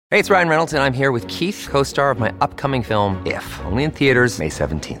Hey, it's Ryan Reynolds, and I'm here with Keith, co-star of my upcoming film, If, only in theaters May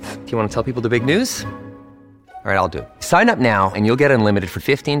 17th. Do you want to tell people the big news? All right, I'll do it. Sign up now and you'll get unlimited for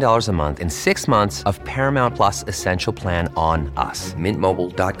 $15 a month and 6 months of Paramount Plus Essential Plan on us.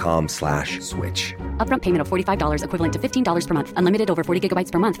 MintMobile.com/switch. Upfront payment of $45 equivalent to $15 per month. Unlimited over 40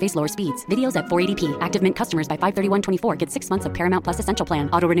 gigabytes per month. Face lower speeds. Videos at 480p. Active Mint customers by 531.24 get 6 months of Paramount Plus Essential Plan.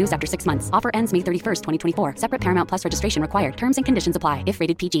 Auto renews after 6 months. Offer ends May 31st, 2024. Separate Paramount Plus registration required. Terms and conditions apply if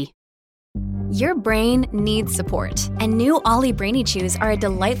rated PG. Your brain needs support, and new Ollie Brainy Chews are a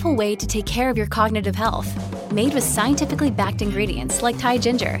delightful way to take care of your cognitive health. Made with scientifically backed ingredients like Thai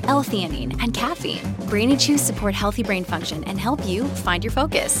ginger, L-theanine, and caffeine, Brainy Chews support healthy brain function and help you find your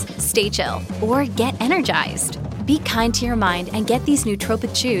focus, stay chill, or get energized. Be kind to your mind and get these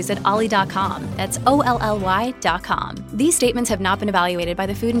nootropic chews at ollie.com. That's OLLY.com. These statements have not been evaluated by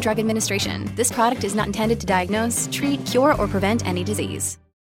the Food and Drug Administration. This product is not intended to diagnose, treat, cure, or prevent any disease.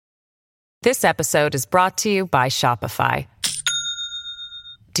 This episode is brought to you by Shopify.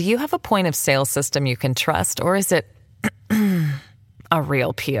 Do you have a point of sale system you can trust, or is it a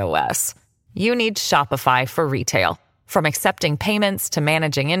real POS? You need Shopify for retail. From accepting payments to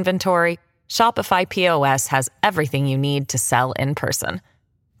managing inventory, Shopify POS has everything you need to sell in person.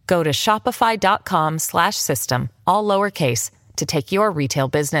 Go to shopify.com/system, all lowercase, to take your retail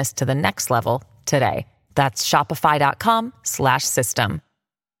business to the next level today. That's shopify.com/system.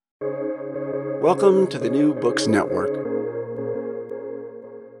 Welcome to the New Books Network.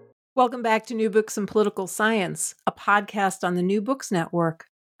 Welcome back to New Books in Political Science, a podcast on the New Books Network.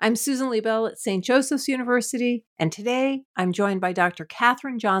 I'm Susan Liebell at St. Joseph's University, and today I'm joined by Dr.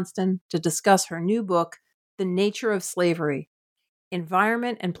 Katherine Johnston to discuss her new book, The Nature of Slavery: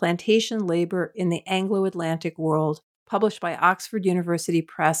 Environment and Plantation Labor in the Anglo-Atlantic World, published by Oxford University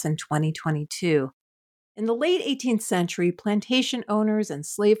Press in 2022. In the late 18th century, plantation owners and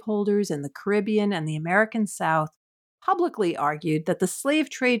slaveholders in the Caribbean and the American South publicly argued that the slave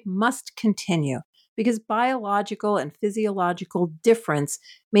trade must continue because biological and physiological difference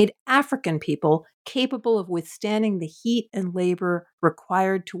made African people capable of withstanding the heat and labor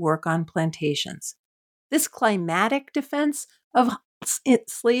required to work on plantations. This climatic defense of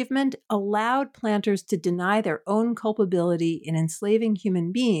enslavement allowed planters to deny their own culpability in enslaving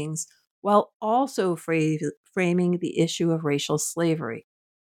human beings while also framing the issue of racial slavery.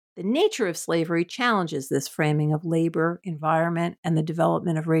 The nature of slavery challenges this framing of labor, environment, and the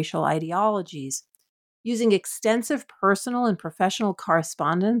development of racial ideologies. Using extensive personal and professional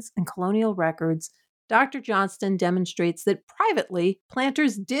correspondence and colonial records, Dr. Johnston demonstrates that privately,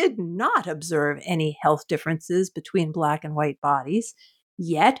 planters did not observe any health differences between Black and white bodies,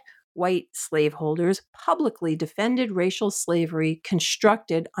 yet white slaveholders publicly defended racial slavery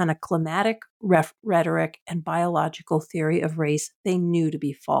constructed on a climatic rhetoric and biological theory of race they knew to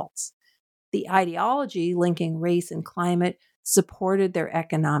be false. The ideology linking race and climate supported their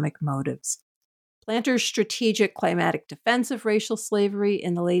economic motives. Planters' strategic climatic defense of racial slavery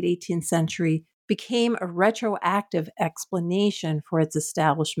in the late 18th century became a retroactive explanation for its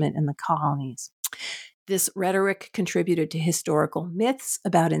establishment in the colonies. This rhetoric contributed to historical myths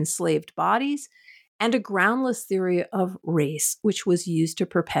about enslaved bodies and a groundless theory of race, which was used to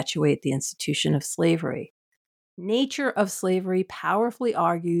perpetuate the institution of slavery. Nature of Slavery powerfully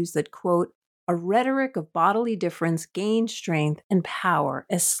argues that, quote, a rhetoric of bodily difference gained strength and power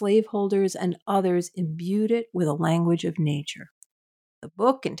as slaveholders and others imbued it with a language of nature. The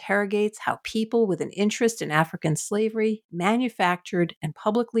book interrogates how people with an interest in African slavery manufactured and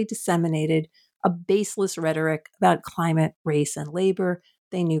publicly disseminated a baseless rhetoric about climate, race, and labor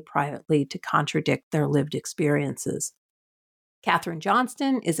they knew privately to contradict their lived experiences. Katherine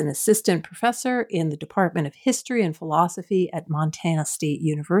Johnston is an assistant professor in the Department of History and Philosophy at Montana State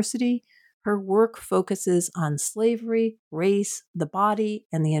University. Her work focuses on slavery, race, the body,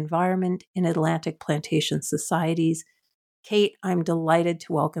 and the environment in Atlantic plantation societies. Kate, I'm delighted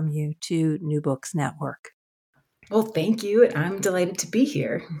to welcome you to New Books Network. Well, thank you. I'm delighted to be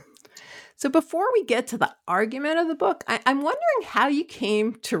here. So before we get to the argument of the book, I'm wondering how you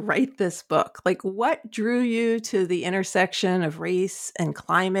came to write this book. Like, what drew you to the intersection of race and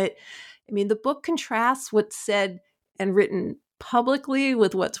climate? I mean, the book contrasts what's said and written publicly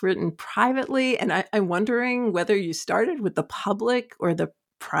with what's written privately. And I'm wondering whether you started with the public or the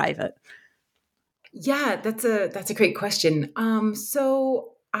private. Yeah, that's a great question.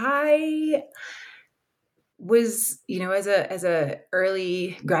 So I was, as a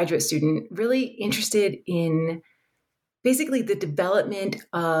early graduate student, really interested in basically the development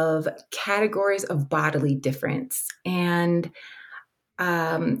of categories of bodily difference. And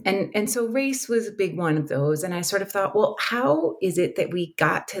And so race was a big one of those. And I sort of thought, well, how is it that we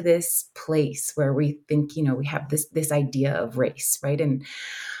got to this place where we think, we have this idea of race, right? And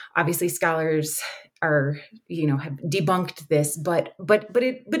obviously scholars are, have debunked this, but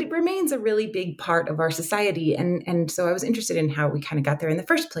it remains a really big part of our society. And so I was interested in how we kind of got there in the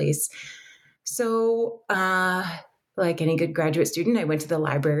first place. So, like any good graduate student, I went to the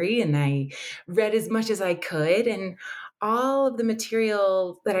library and I read as much as I could. And all of the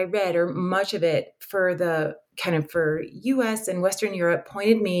material that I read, or much of it for US and Western Europe,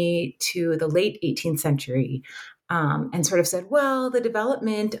 pointed me to the late 18th century, and sort of said, well, the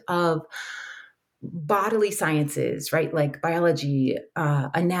development of bodily sciences, right? Like biology,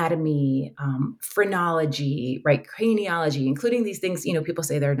 anatomy, phrenology, right? Craniology, including these things, people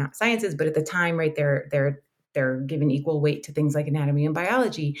say they're not sciences, but at the time, right, they're given equal weight to things like anatomy and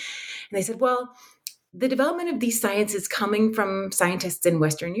biology. And they said, well, the development of these sciences coming from scientists in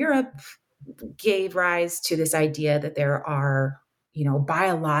Western Europe gave rise to this idea that there are,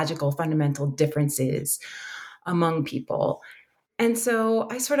 biological fundamental differences among people. And so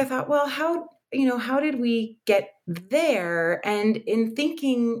I sort of thought, well, how did we get there? And in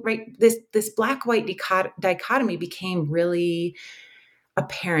thinking, right, this black-white dichotomy became really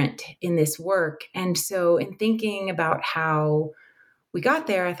apparent in this work. And so in thinking about how we got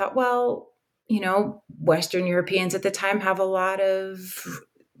there, I thought, well, Western Europeans at the time have a lot of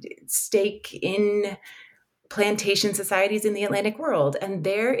stake in plantation societies in the Atlantic world. And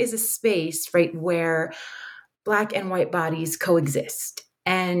there is a space, right, where Black and white bodies coexist.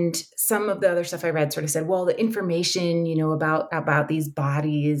 And some of the other stuff I read sort of said, well, the information, about these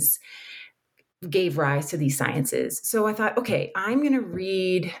bodies gave rise to these sciences. So I thought, okay, I'm going to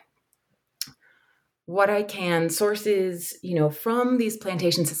read what I can, sources, from these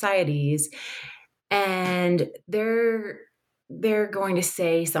plantation societies, and they're going to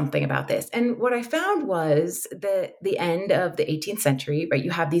say something about this. And what I found was that the end of the 18th century, right,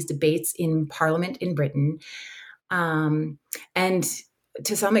 you have these debates in Parliament in Britain, and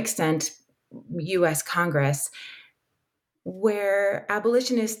to some extent, U.S. Congress, where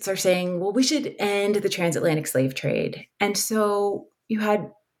abolitionists are saying, well, we should end the transatlantic slave trade. And so you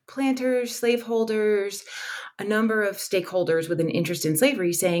had planters, slaveholders, a number of stakeholders with an interest in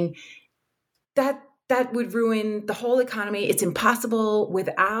slavery saying that would ruin the whole economy. It's impossible.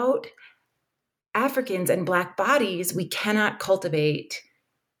 Without Africans and Black bodies, we cannot cultivate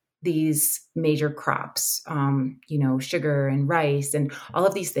these major crops, sugar and rice and all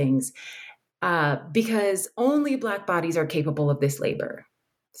of these things, because only Black bodies are capable of this labor.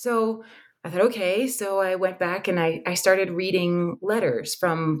 So I thought, okay, so I went back and I started reading letters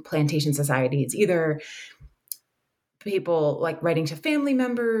from plantation societies, either people like writing to family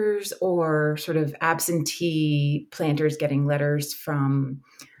members or sort of absentee planters getting letters from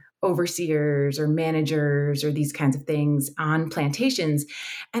overseers or managers or these kinds of things on plantations.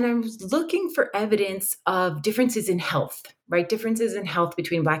 And I was looking for evidence of differences in health, right? Differences in health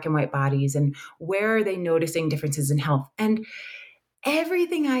between Black and white bodies, and where are they noticing differences in health? And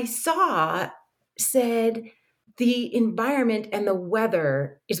everything I saw said the environment and the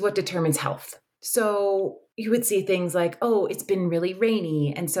weather is what determines health. So you would see things like, oh, it's been really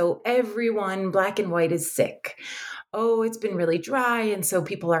rainy, and so everyone Black and white is sick. Oh, it's been really dry, and so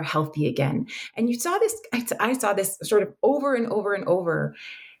people are healthy again. And you saw this, I saw this sort of over and over and over.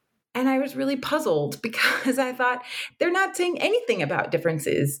 And I was really puzzled because I thought they're not saying anything about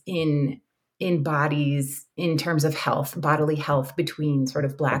differences in bodies in terms of health, bodily health between sort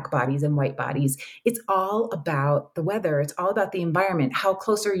of Black bodies and white bodies. It's all about the weather. It's all about the environment. How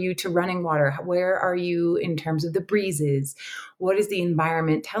close are you to running water? Where are you in terms of the breezes? What is the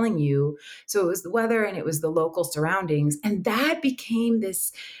environment telling you? So it was the weather and it was the local surroundings. And that became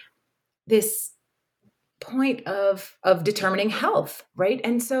this point of determining health, right?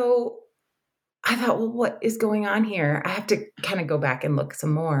 And so I thought, well, what is going on here? I have to kind of go back and look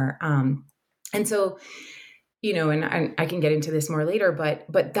some more. And so, and I can get into this more later,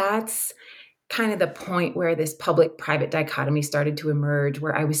 but that's kind of the point where this public-private dichotomy started to emerge,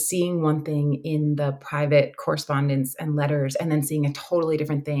 where I was seeing one thing in the private correspondence and letters, and then seeing a totally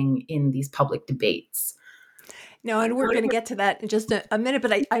different thing in these public debates. No, and we're going to get to that in just a minute,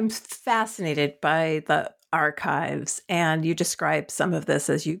 but I'm fascinated by the archives, and you describe some of this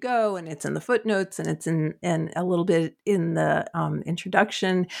as you go, and it's in the footnotes, and it's in a little bit in the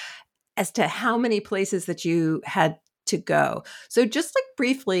introduction as to how many places that you had to go. So just like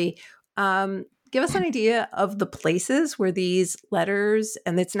briefly, give us an idea of the places where these letters,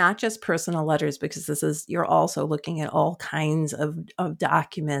 and it's not just personal letters, because you're also looking at all kinds of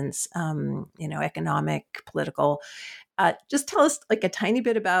documents, economic, political. Just tell us like a tiny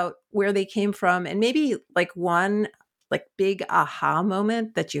bit about where they came from, and maybe like one like big aha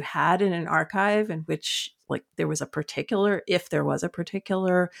moment that you had in an archive in which like if there was a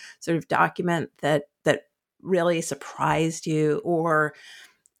particular sort of document that really surprised you or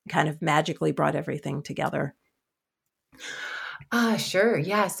kind of magically brought everything together. Sure.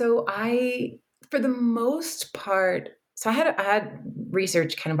 Yeah. So for the most part, I had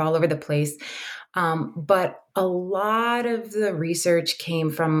research kind of all over the place. But a lot of the research came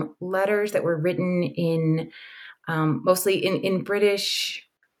from letters that were written in mostly in British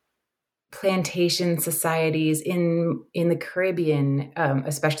plantation societies in the Caribbean,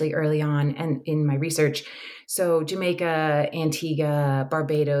 especially early on, and in my research. So Jamaica, Antigua,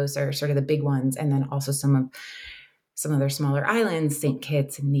 Barbados are sort of the big ones, and then also some of their smaller islands, St.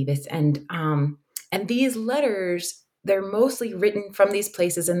 Kitts and Nevis, and these letters, they're mostly written from these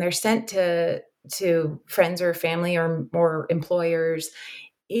places, and they're sent to friends or family or employers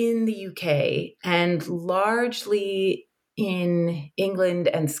in the UK, and largely in England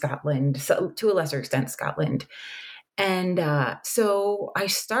and Scotland, so to a lesser extent Scotland. And so I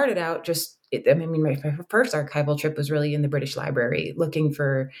started out my first archival trip was really in the British Library looking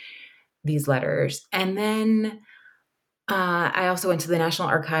for these letters. And then I also went to the National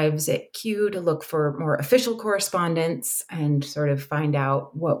Archives at Kew to look for more official correspondence and sort of find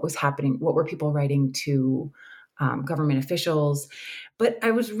out what was happening, what were people writing to government officials. But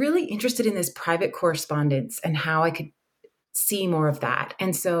I was really interested in this private correspondence and how I could see more of that.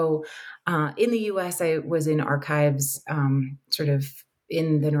 And so in the US, I was in archives sort of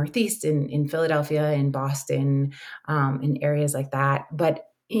in the Northeast, in Philadelphia, in Boston, in areas like that. But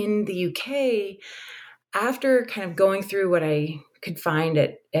in the UK, after kind of going through what I could find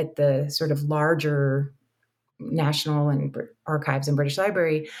at the sort of larger national and archives and British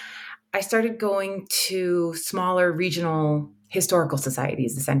Library, I started going to smaller regional historical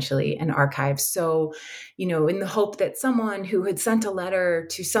societies, essentially, and archives. So, in the hope that someone who had sent a letter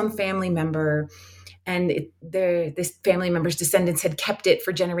to some family member and this family member's descendants had kept it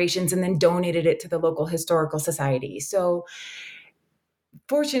for generations and then donated it to the local historical society. So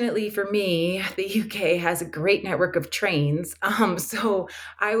fortunately for me, the UK has a great network of trains. So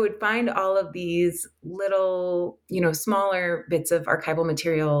I would find all of these little, smaller bits of archival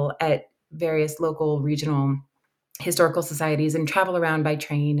material at various local, regional historical societies and travel around by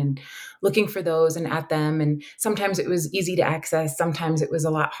train and looking for those and at them. And sometimes it was easy to access. Sometimes it was a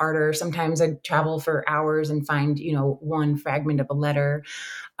lot harder. Sometimes I'd travel for hours and find, one fragment of a letter.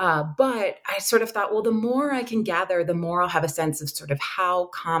 But I sort of thought, well, the more I can gather, the more I'll have a sense of sort of how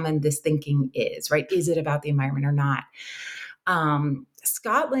common this thinking is, right? Is it about the environment or not?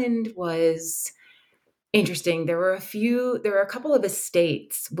 Scotland was interesting. There were a couple of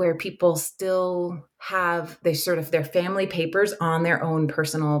estates where people still have their family papers on their own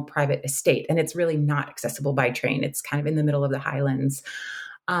personal private estate. And it's really not accessible by train. It's kind of in the middle of the Highlands.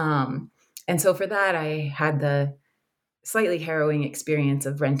 And so for that, I had the slightly harrowing experience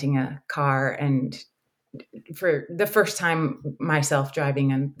of renting a car and for the first time myself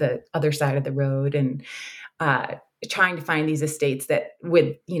driving on the other side of the road and trying to find these estates that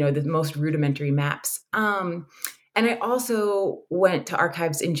with, the most rudimentary maps. And I also went to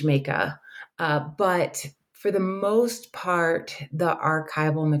archives in Jamaica. But for the most part, the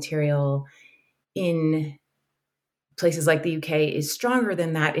archival material in places like the UK is stronger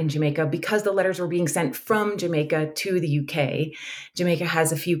than that in Jamaica because the letters were being sent from Jamaica to the UK. Jamaica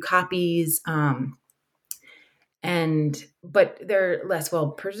has a few copies, but they're less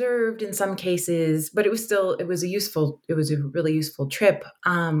well preserved in some cases. But it was a really useful trip.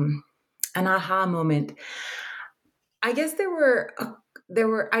 An aha moment. I guess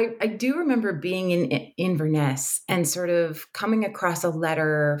I do remember being in Inverness and sort of coming across a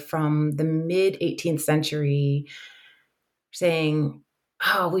letter from the mid 18th century saying,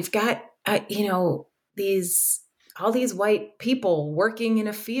 oh, we've got, all these white people working in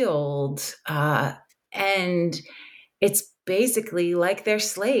a field, and it's basically like they're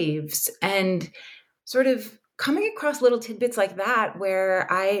slaves, and sort of coming across little tidbits like that where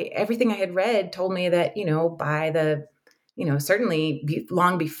everything I had read told me that, by the, certainly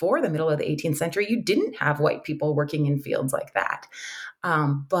long before the middle of the 18th century, you didn't have white people working in fields like that.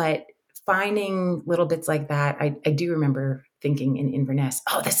 But finding little bits like that, I do remember thinking in Inverness,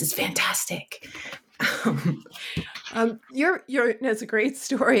 oh, this is fantastic. It's a great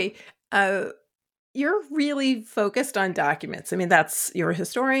story. You're really focused on documents. I mean, you're a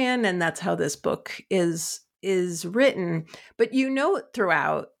historian, and that's how this book is written. But you note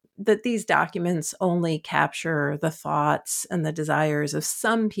throughout that these documents only capture the thoughts and the desires of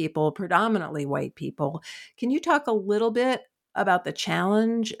some people, predominantly white people. Can you talk a little bit about the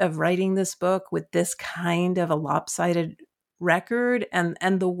challenge of writing this book with this kind of a lopsided record,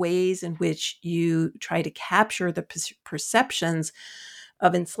 and the ways in which you try to capture the perceptions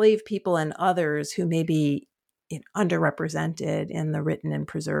of enslaved people and others who may be underrepresented in the written and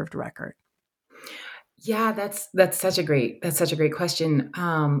preserved record? Yeah, that's such a great question,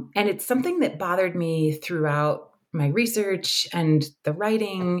 and it's something that bothered me throughout my research and the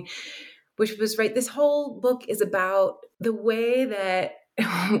writing, which was right. This whole book is about the way that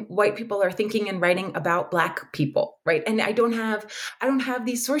white people are thinking and writing about Black people, right? And I don't have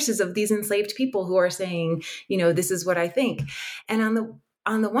these sources of these enslaved people who are saying, this is what I think. And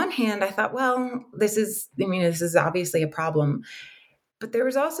on the one hand, I thought, well, this is obviously a problem. But there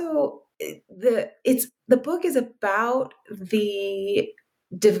was also the book is about the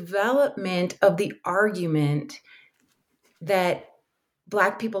development of the argument that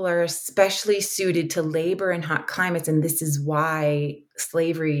Black people are especially suited to labor in hot climates, and this is why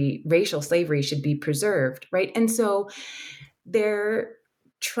racial slavery should be preserved, right? And so they're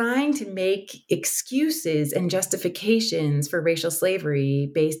trying to make excuses and justifications for racial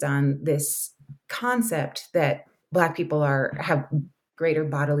slavery based on this concept that Black people have greater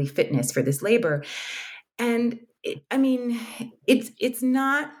bodily fitness for this labor. And it's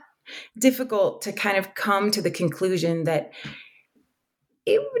not difficult to kind of come to the conclusion that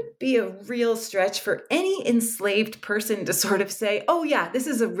it would be a real stretch for any enslaved person to sort of say, oh yeah, this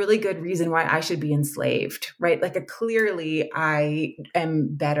is a really good reason why I should be enslaved, right? Like clearly I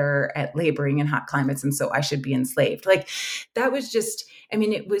am better at laboring in hot climates, and so I should be enslaved. Like that was just,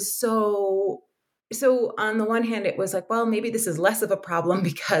 it was so on the one hand, it was like, well, maybe this is less of a problem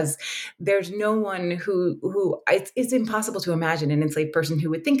because there's no one who it's impossible to imagine an enslaved person who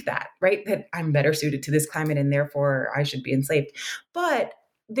would think that, right? That I'm better suited to this climate and therefore I should be enslaved. But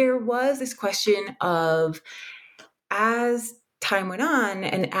there was this question of, as time went on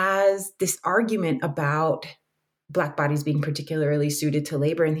and as this argument about Black bodies being particularly suited to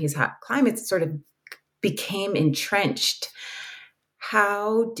labor in these hot climates sort of became entrenched,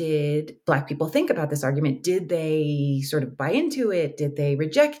 how did Black people think about this argument? Did they sort of buy into it? Did they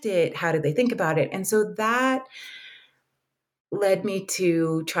reject it? How did they think about it? And so that led me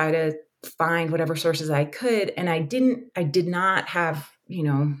to try to find whatever sources I could. And I did not have,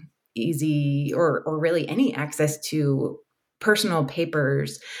 easy or really any access to personal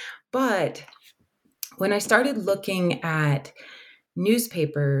papers. But when I started looking at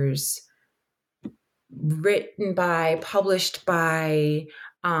newspapers published by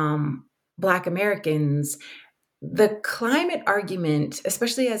Black Americans, the climate argument,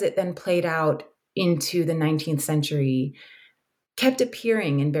 especially as it then played out into the 19th century, kept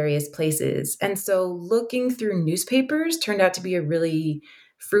appearing in various places. And so looking through newspapers turned out to be a really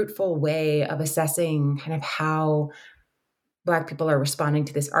fruitful way of assessing kind of how Black people are responding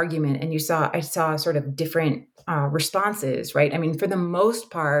to this argument. And I saw sort of different responses, right? For the most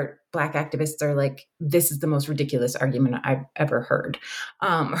part, Black activists are like, this is the most ridiculous argument I've ever heard,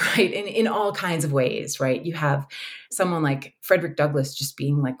 right? In all kinds of ways, right? You have someone like Frederick Douglass just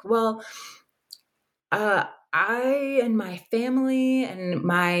being like, well, I and my family and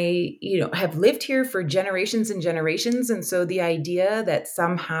have lived here for generations and generations. And so the idea that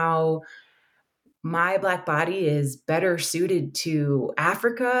somehow my Black body is better suited to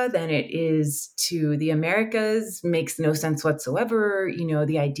Africa than it is to the Americas makes no sense whatsoever.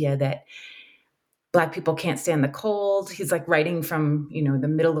 The idea that Black people can't stand the cold. He's like writing from, the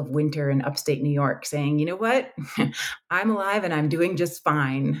middle of winter in upstate New York saying, you know what, I'm alive and I'm doing just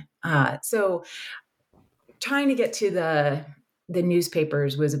fine. So trying to get to the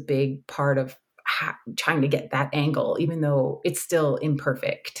newspapers was a big part of trying to get that angle, even though it's still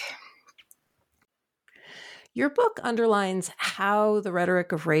imperfect. Your book underlines how the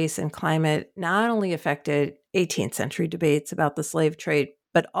rhetoric of race and climate not only affected 18th century debates about the slave trade,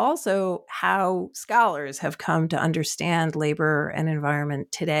 but also how scholars have come to understand labor and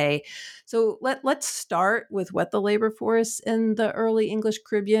environment today. So let's start with what the labor force in the early English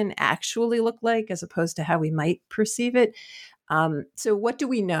Caribbean actually looked like, as opposed to how we might perceive it. So what do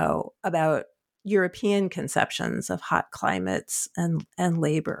we know about European conceptions of hot climates and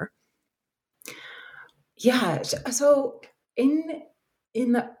labor? Yeah. So in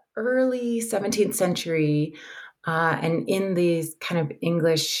the early 17th century, and in these kind of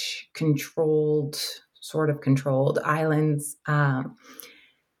English controlled islands,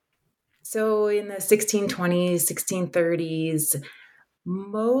 So in the 1620s, 1630s,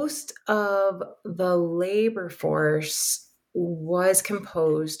 most of the labor force was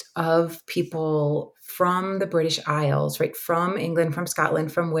composed of people from the British Isles, right? From England, from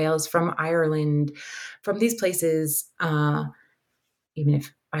Scotland, from Wales, from Ireland, from these places, even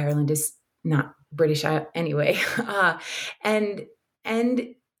if Ireland is not British anyway, and and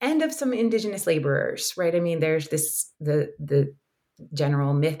and of some indigenous laborers, right? I mean, there's the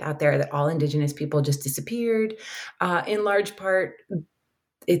general myth out there that all indigenous people just disappeared. In large part,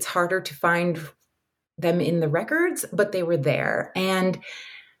 it's harder to find them in the records, but they were there. And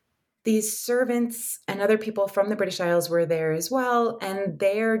these servants and other people from the British Isles were there as well, and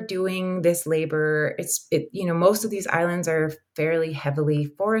they're doing this labor. Most of these islands are fairly heavily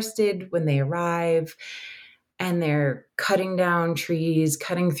forested when they arrive, and they're cutting down trees,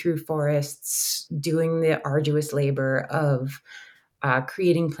 cutting through forests, doing the arduous labor of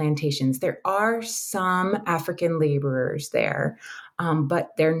creating plantations. There are some African laborers there, but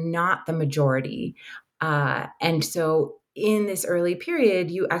they're not the majority. And so in this early period,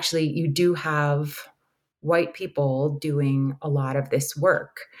 you do have white people doing a lot of this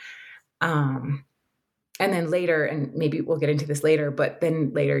work. And then later, and maybe we'll get into this later, but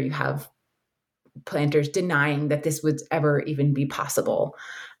then later you have planters denying that this would ever even be possible.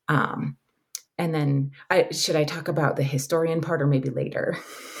 And then should I talk about the historian part or maybe later?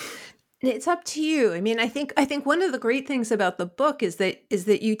 It's up to you. I mean, I think one of the great things about the book is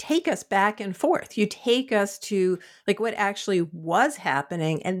that you take us back and forth. You take us to like what actually was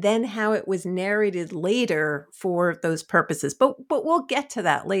happening and then how it was narrated later for those purposes. But we'll get to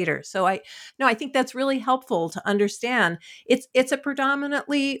that later. So I think that's really helpful to understand. It's a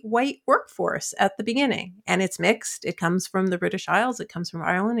predominantly white workforce at the beginning, and it's mixed. It comes from the British Isles, it comes from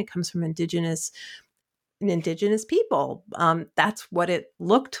Ireland, it comes from indigenous people. That's what it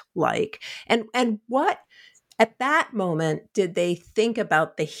looked like. And what at that moment did they think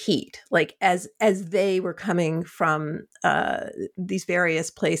about the heat? Like as they were coming from these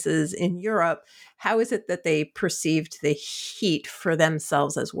various places in Europe, how is it that they perceived the heat for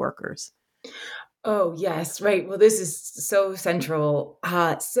themselves as workers? Oh, yes, right. Well, this is so central.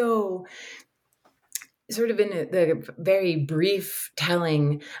 So sort of in the very brief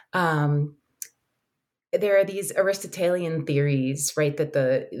telling, there are these Aristotelian theories, right?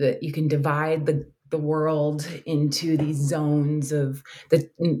 That you can divide the world into these zones of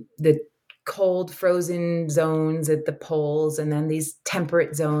the cold, frozen zones at the poles, and then these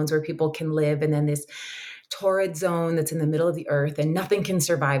temperate zones where people can live, and then this torrid zone that's in the middle of the earth, and nothing can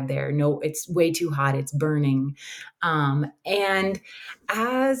survive there. No, it's way too hot. It's burning. And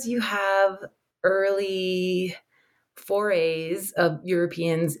as you have early forays of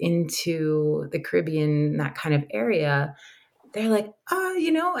Europeans into the Caribbean, that kind of area, they're like,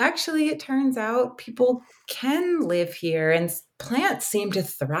 actually, it turns out people can live here and plants seem to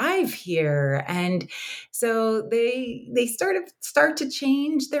thrive here. And so they start to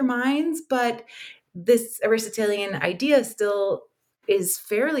change their minds, but this Aristotelian idea still is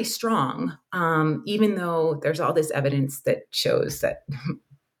fairly strong, even though there's all this evidence that shows that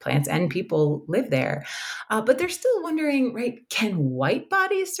plants and people live there. But they're still wondering, right, can white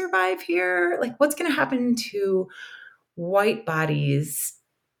bodies survive here? Like, what's going to happen to white bodies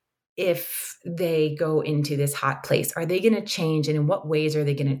if they go into this hot place? Are they going to change? And in what ways are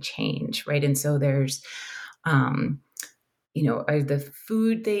they going to change, right? And so there's, are the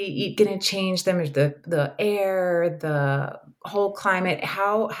food they eat going to change them? Is the air, the whole climate,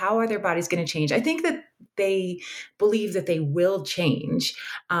 how are their bodies going to change? I think that they believe that they will change,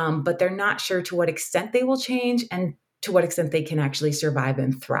 but they're not sure to what extent they will change and to what extent they can actually survive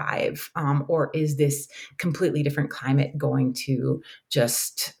and thrive. Or is this completely different climate going to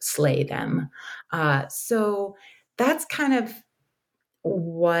just slay them? So that's kind of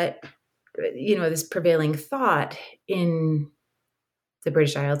what, this prevailing thought in the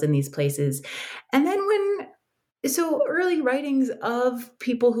British Isles in these places. And then so early writings of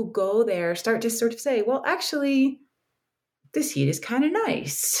people who go there start to sort of say, well, actually, this heat is kind of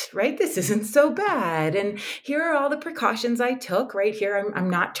nice, right? This isn't so bad. And here are all the precautions I took, right? Here, I'm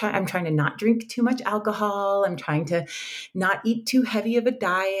trying to not drink too much alcohol. I'm trying to not eat too heavy of a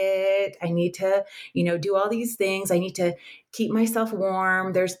diet. I need to, do all these things. I need to keep myself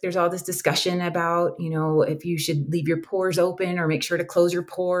warm. There's all this discussion about, if you should leave your pores open or make sure to close your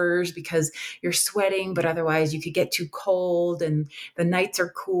pores because you're sweating, but otherwise you could get too cold and the nights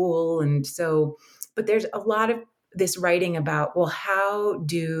are cool. And so, but there's a lot of this writing about, well, how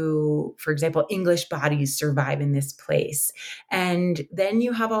do, for example, English bodies survive in this place? And then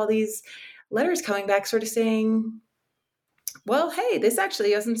you have all these letters coming back sort of saying, well, hey, this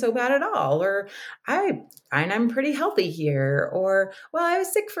actually isn't so bad at all. Or I find I'm pretty healthy here. Or, well, I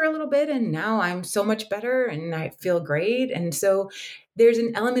was sick for a little bit and now I'm so much better and I feel great. And so there's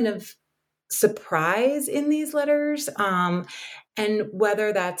an element of surprise in these letters. And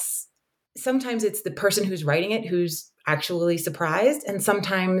whether that's sometimes it's the person who's writing it who's actually surprised, and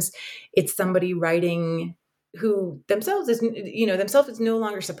sometimes it's somebody writing who themselves is no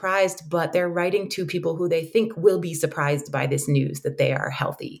longer surprised, but they're writing to people who they think will be surprised by this news that they are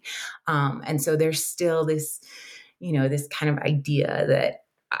healthy. And so there's still this, this kind of idea that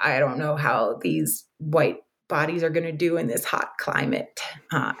I don't know how these white bodies are going to do in this hot climate.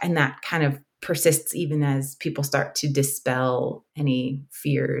 And that kind of persists even as people start to dispel any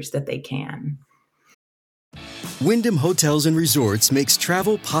fears that they can. Wyndham Hotels and Resorts makes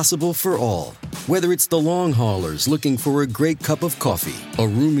travel possible for all. Whether it's the long haulers looking for a great cup of coffee, a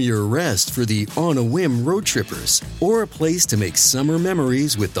roomier rest for the on-a-whim road trippers, or a place to make summer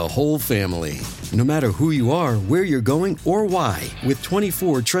memories with the whole family. No matter who you are, where you're going, or why, with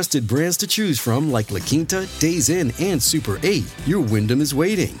 24 trusted brands to choose from like La Quinta, Days Inn, and Super 8, your Wyndham is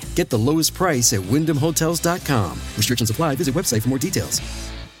waiting. Get the lowest price at wyndhamhotels.com. Restrictions apply. Visit website for more details.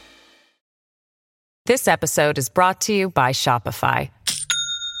 This episode is brought to you by Shopify.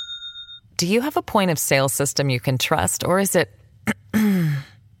 Do you have a point of sale system you can trust, or is it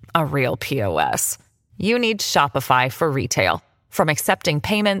a real POS? You need Shopify for retail. From accepting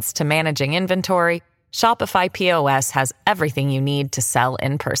payments to managing inventory, Shopify POS has everything you need to sell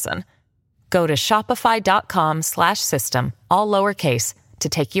in person. Go to shopify.com/system, all lowercase, to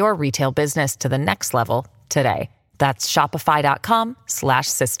take your retail business to the next level today. That's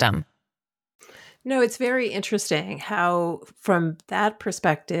shopify.com/system. No, it's very interesting how, from that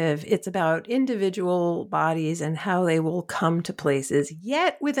perspective, it's about individual bodies and how they will come to places,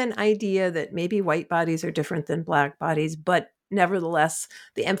 yet with an idea that maybe white bodies are different than black bodies, but nevertheless,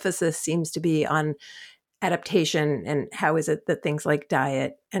 the emphasis seems to be on adaptation and how is it that things like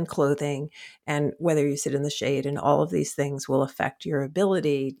diet and clothing and whether you sit in the shade and all of these things will affect your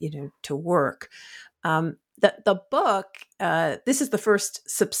ability, to work. The book, this is the first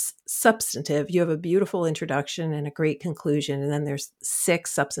substantive. You have a beautiful introduction and a great conclusion, and then there's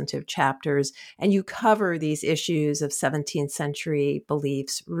 6 substantive chapters, and you cover these issues of 17th century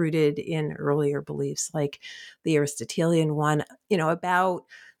beliefs rooted in earlier beliefs, like the Aristotelian one, about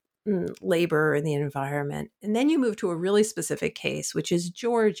labor and the environment. And then you move to a really specific case, which is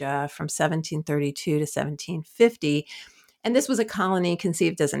Georgia from 1732 to 1750. And this was a colony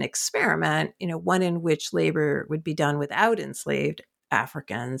conceived as an experiment, one in which labor would be done without enslaved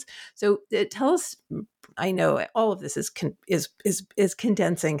Africans. So tell us, I know all of this is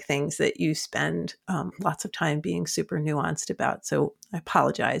condensing things that you spend lots of time being super nuanced about. So I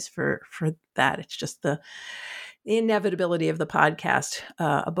apologize for that. It's just the inevitability of the podcast,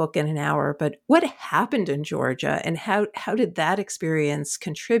 a book in an hour. But what happened in Georgia, and how did that experience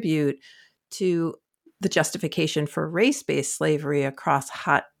contribute to the justification for race-based slavery across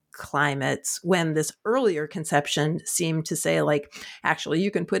hot climates, when this earlier conception seemed to say, like, actually,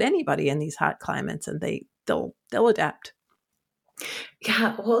 you can put anybody in these hot climates and they'll adapt?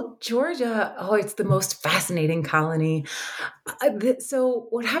 Yeah, well, Georgia, it's the most fascinating colony. So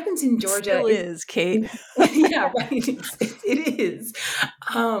what happens in Georgia Still is, Kate. Yeah, right. It is.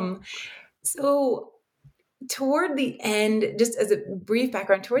 So toward the end, just as a brief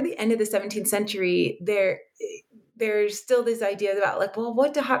background, toward the end of the 17th century, there's still this idea about, like, well,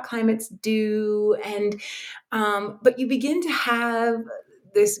 what do hot climates do? And but you begin to have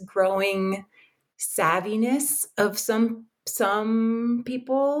this growing savviness of some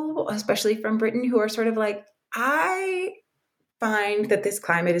people, especially from Britain, who are sort of like, I find that this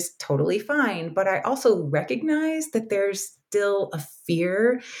climate is totally fine, but I also recognize that there's still a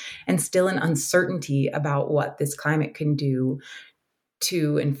fear and still an uncertainty about what this climate can do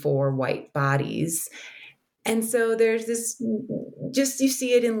to and for white bodies. And so there's this, just, you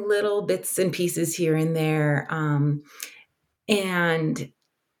see it in little bits and pieces here and there. And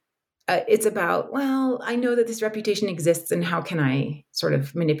it's about, well, I know that this reputation exists and how can I sort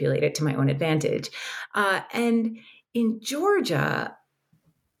of manipulate it to my own advantage? And in Georgia,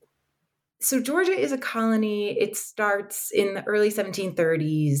 so Georgia is a colony. It starts in the early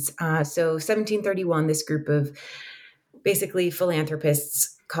 1730s. So 1731, this group of basically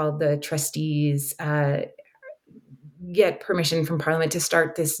philanthropists called the trustees get permission from Parliament to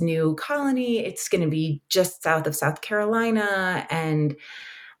start this new colony. It's going to be just south of South Carolina. And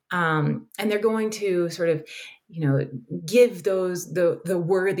And they're going to sort of, give those, the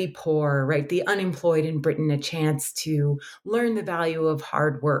worthy poor, right, the unemployed in Britain a chance to learn the value of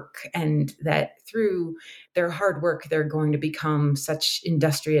hard work, and that through their hard work, they're going to become such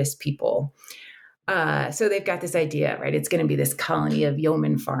industrious people. So they've got this idea, right? It's going to be this colony of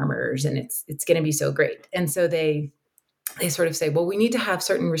yeoman farmers, and it's going to be so great. And so they sort of say, well, we need to have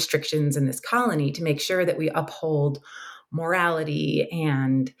certain restrictions in this colony to make sure that we uphold morality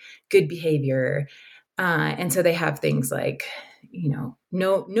and good behavior. And so they have things like,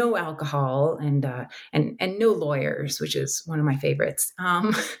 no alcohol and no lawyers, which is one of my favorites,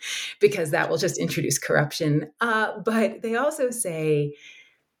 because that will just introduce corruption. But they also say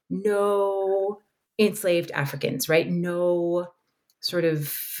no enslaved Africans, right? No sort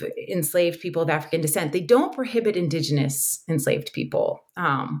of enslaved people of African descent. They don't prohibit indigenous enslaved people,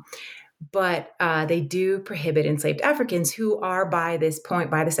 but they do prohibit enslaved Africans, who are, by this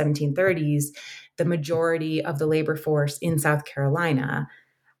point, by the 1730s, the majority of the labor force in South Carolina,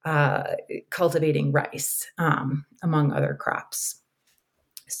 cultivating rice, among other crops.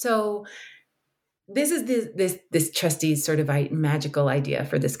 So this is this trustee's sort of magical idea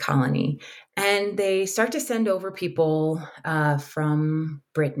for this colony. And they start to send over people from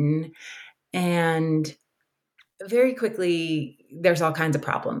Britain, and very quickly there's all kinds of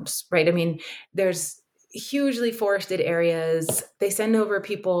problems, right? I mean, there's hugely forested areas. They send over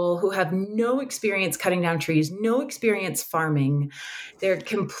people who have no experience cutting down trees, no experience farming. They're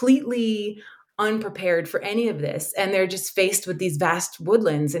completely unprepared for any of this. And they're just faced with these vast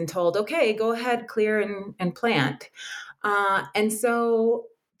woodlands and told, okay, go ahead, clear and plant. And so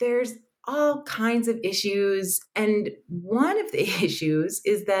there's all kinds of issues. And one of the issues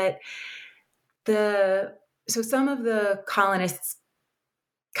is that so some of the colonists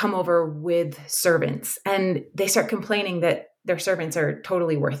come over with servants, and they start complaining that their servants are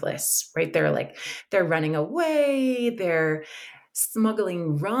totally worthless, right? They're running away, they're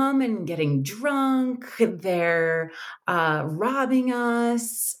smuggling rum and getting drunk, they're robbing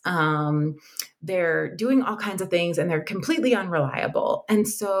us, they're doing all kinds of things, and they're completely unreliable. And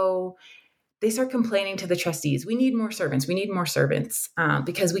so they start complaining to the trustees, we need more servants,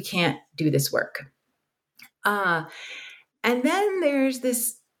 because we can't do this work. And then there's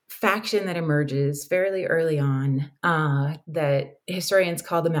this faction that emerges fairly early on that historians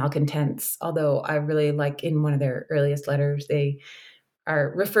call the malcontents, although I really like, in one of their earliest letters, they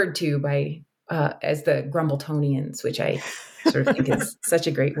are referred to by as the Grumbletonians, which I sort of think is such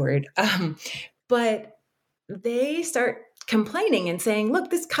a great word. But they start complaining and saying, look,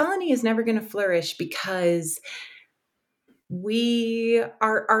 this colony is never going to flourish because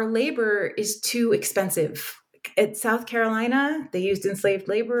our labor is too expensive. At South Carolina, they used enslaved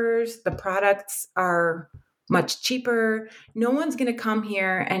laborers. The products are much cheaper. No one's going to come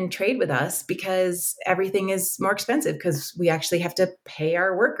here and trade with us because everything is more expensive, because we actually have to pay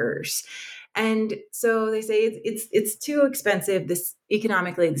our workers. And so they say it's too expensive.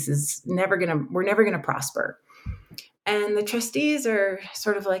 Economically, we're never going to prosper. And the trustees are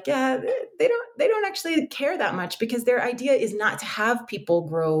sort of like, yeah, they don't actually care that much, because their idea is not to have people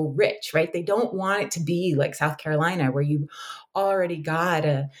grow rich, right? They don't want it to be like South Carolina, where you've already got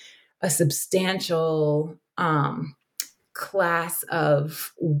a substantial class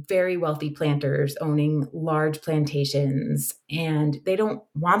of very wealthy planters owning large plantations. And they don't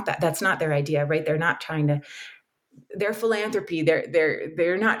want that. That's not their idea, right? They're not trying to, their philanthropy,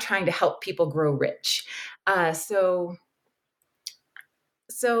 they're not trying to help people grow rich. So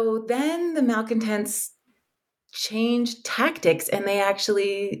then the malcontents change tactics, and they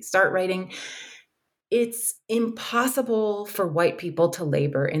actually start writing, it's impossible for white people to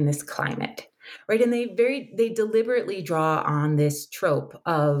labor in this climate, right? And they deliberately draw on this trope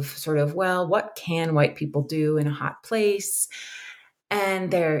of sort of, well, what can white people do in a hot place?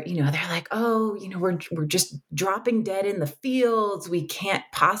 And they're like, oh, we're just dropping dead in the fields. We can't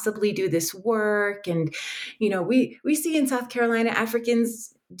possibly do this work. And, we see in South Carolina,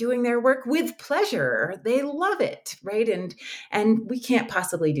 Africans doing their work with pleasure. They love it, right? And we can't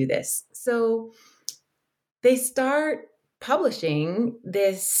possibly do this. So they start publishing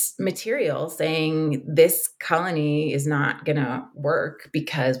this material saying this colony is not going to work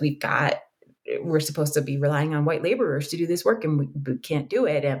because we're supposed to be relying on white laborers to do this work, and we can't do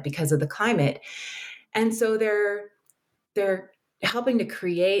it because of the climate. And so they're helping to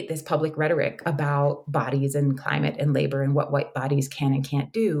create this public rhetoric about bodies and climate and labor and what white bodies can and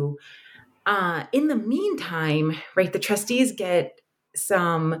can't do. In the meantime, right, the trustees get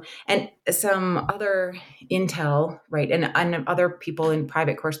some other intel, right, and other people in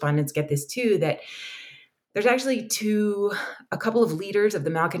private correspondence get this too, that there's actually a couple of leaders of the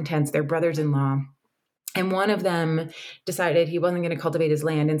malcontents, their brothers-in-law. And one of them decided he wasn't going to cultivate his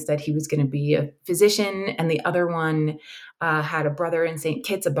land. Instead, he was going to be a physician. And the other one had a brother in St.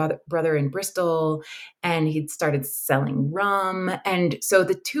 Kitts, a brother in Bristol, and he'd started selling rum. And so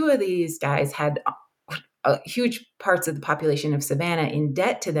the two of these guys had huge parts of the population of Savannah in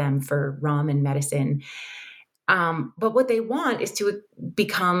debt to them for rum and medicine. But what they want is to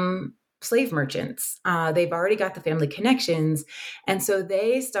become slave merchants. They've already got the family connections. And so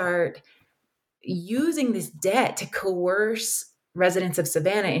they start using this debt to coerce residents of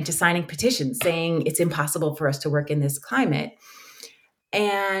Savannah into signing petitions saying it's impossible for us to work in this climate.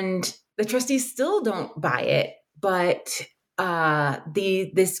 And the trustees still don't buy it, but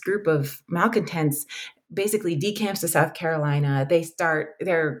this group of malcontents basically decamps to South Carolina.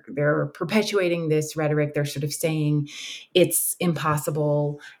 They're perpetuating this rhetoric. They're sort of saying it's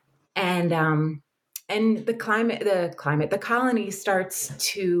impossible, and the colony starts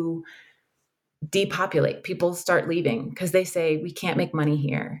to depopulate. People start leaving because they say we can't make money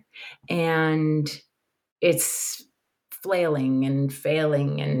here, and it's flailing and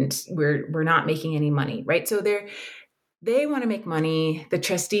failing, and we're not making any money, right? So they want to make money. The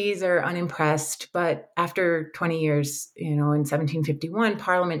trustees are unimpressed, but after 20 years, in 1751,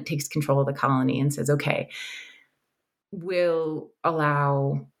 Parliament takes control of the colony and says, okay, we'll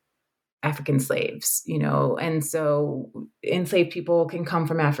allow African slaves, and so enslaved people can come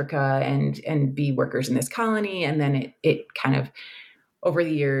from Africa and be workers in this colony. And then it kind of, over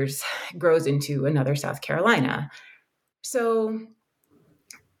the years, grows into another South Carolina. So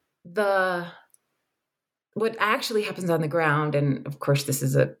what actually happens on the ground, and of course, this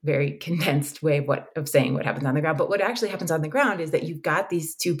is a very condensed way of saying what happens on the ground, but what actually happens on the ground is that you've got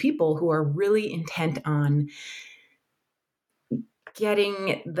these two people who are really intent on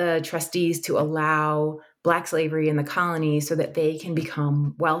getting the trustees to allow Black slavery in the colony so that they can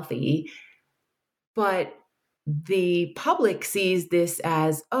become wealthy. But the public sees this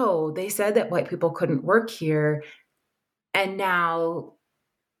as, oh, they said that white people couldn't work here, and now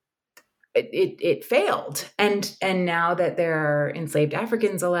it failed. And now that there are enslaved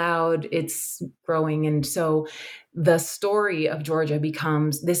Africans allowed, it's growing. And so the story of Georgia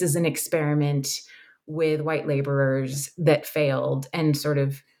becomes, this is an experiment with white laborers that failed and sort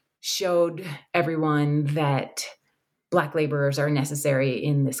of showed everyone that Black laborers are necessary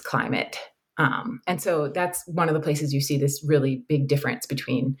in this climate. And so that's one of the places you see this really big difference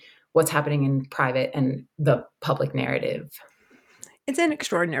between what's happening in private and the public narrative. It's an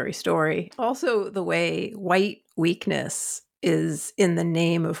extraordinary story. Also, the way white weakness is in the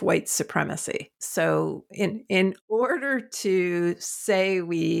name of white supremacy. So in order to say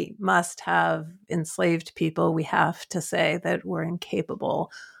we must have enslaved people, we have to say that we're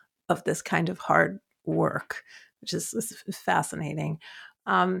incapable of this kind of hard work, which is fascinating.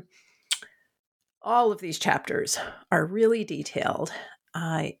 All of these chapters are really detailed.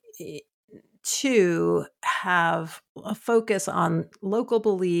 To have a focus on local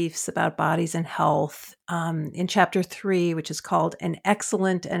beliefs about bodies and health. In chapter 3, which is called An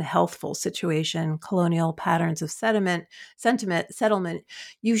Excellent and Healthful Situation, Colonial Patterns of Settlement,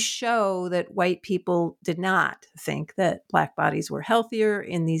 you show that white people did not think that Black bodies were healthier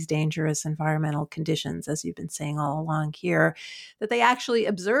in these dangerous environmental conditions, as you've been saying all along here, that they actually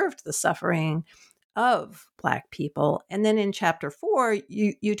observed the suffering of Black people. And then in chapter 4,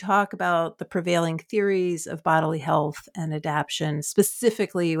 you talk about the prevailing theories of bodily health and adaptation,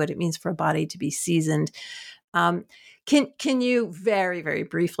 specifically what it means for a body to be seasoned. Can you very, very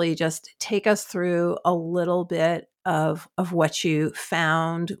briefly just take us through a little bit of what you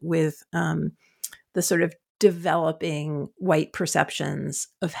found with the sort of developing white perceptions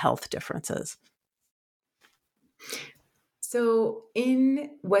of health differences? So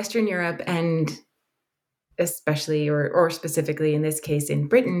in Western Europe, and especially or specifically in this case in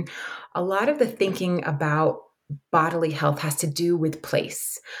Britain, a lot of the thinking about bodily health has to do with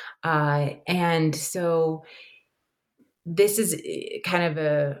place. And so this is kind of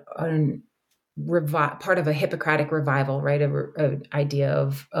part of a Hippocratic revival, right? An idea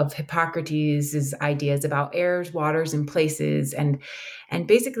of Hippocrates' ideas about airs, waters, and places. And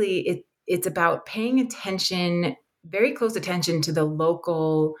basically it's about paying attention, very close attention to the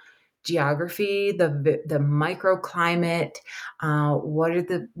local geography, the microclimate, what is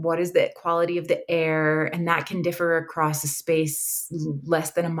the quality of the air, and that can differ across a space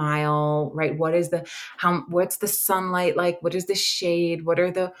less than a mile, right? What's the sunlight like? What is the shade? What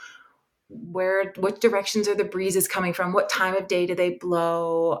are the what directions are the breezes coming from? What time of day do they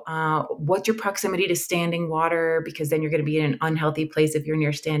blow? What's your proximity to standing water? Because then you're going to be in an unhealthy place if you're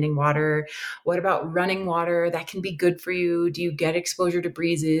near standing water. What about running water? That can be good for you. Do you get exposure to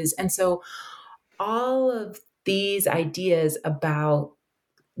breezes? And so all of these ideas about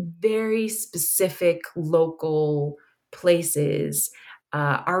very specific local places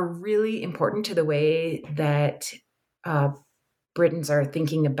are really important to the way that Britons are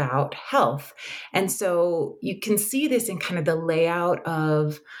thinking about health. And so you can see this in kind of the layout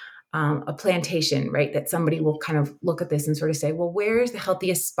of a plantation, right? That somebody will kind of look at this and sort of say, well, where is the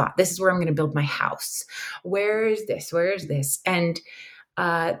healthiest spot? This is where I'm going to build my house. Where is this? Where is this? And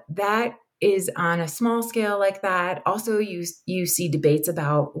that is on a small scale like that. Also, you see debates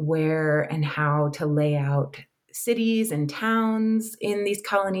about where and how to lay out cities and towns in these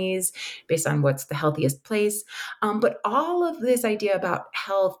colonies based on what's the healthiest place. But all of this idea about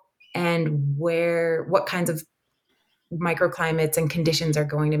health and what kinds of microclimates and conditions are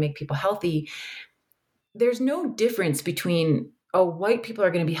going to make people healthy, there's no difference between, oh, white people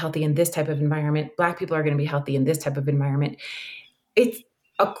are going to be healthy in this type of environment, Black people are going to be healthy in this type of environment. It's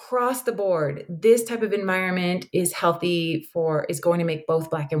across the board. This type of environment is going to make both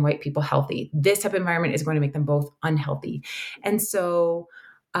Black and white people healthy. This type of environment is going to make them both unhealthy. And so,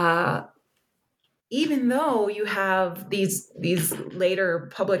 even though you have these later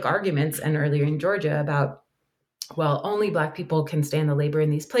public arguments and earlier in Georgia about, well, only Black people can stand the labor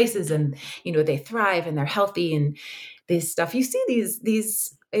in these places, and they thrive and they're healthy and this stuff. You see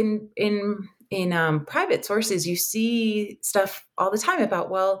these in private sources, you see stuff all the time about,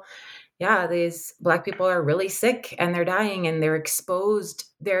 well, yeah, these Black people are really sick and they're dying and they're exposed.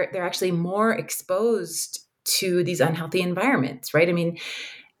 They're actually more exposed to these unhealthy environments, right? I mean,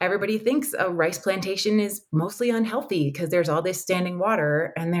 everybody thinks a rice plantation is mostly unhealthy because there's all this standing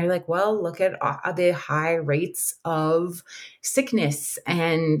water. And they're like, well, look at the high rates of sickness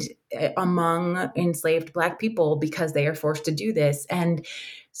and among enslaved Black people because they are forced to do this. And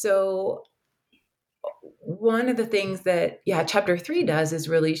so one of the things that, chapter 3 does is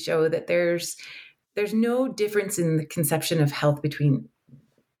really show that there's no difference in the conception of health between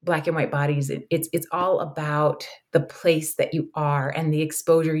Black and white bodies. It's all about the place that you are and the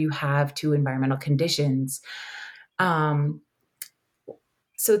exposure you have to environmental conditions. So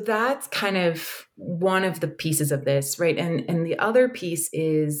that's kind of one of the pieces of this, right? And the other piece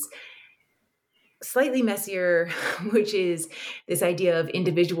is slightly messier, which is this idea of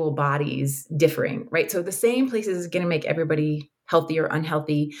individual bodies differing, right? So the same place is going to make everybody healthy or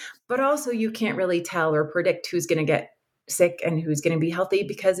unhealthy, but also you can't really tell or predict who's going to get sick and who's going to be healthy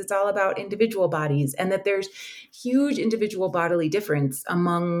because it's all about individual bodies, and that there's huge individual bodily difference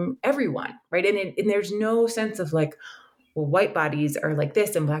among everyone, right? And there's no sense of like, well, white bodies are like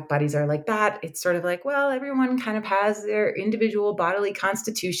this and Black bodies are like that. It's sort of like, well, everyone kind of has their individual bodily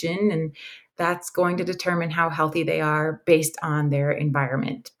constitution, and that's going to determine how healthy they are based on their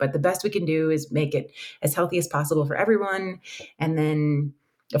environment. But the best we can do is make it as healthy as possible for everyone. And then,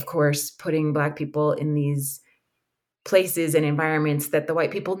 of course, putting Black people in these places and environments that the white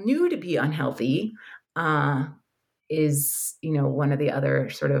people knew to be unhealthy is, one of the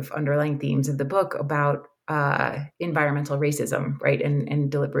other sort of underlying themes of the book about environmental racism, right? And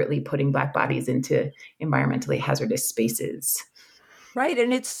deliberately putting Black bodies into environmentally hazardous spaces. Right.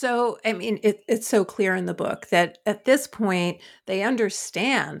 And it's so, it's so clear in the book that at this point, they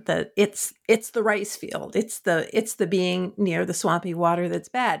understand that it's the rice field. It's the being near the swampy water that's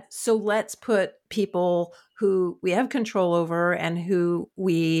bad. So let's put people who we have control over and who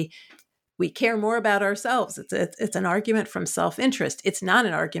we care more about ourselves. It's an argument from self-interest. It's not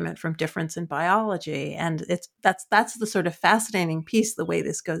an argument from difference in biology. And that's the sort of fascinating piece, the way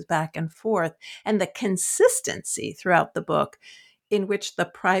this goes back and forth, and the consistency throughout the book in which the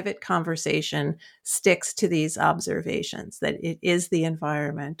private conversation sticks to these observations, that it is the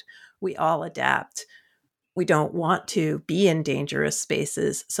environment. We all adapt. We don't want to be in dangerous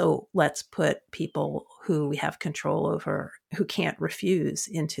spaces, so let's put people who we have control over, who can't refuse,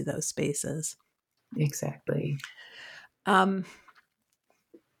 into those spaces. Exactly. You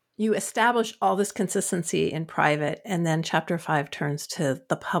establish all this consistency in private, and then chapter 5 turns to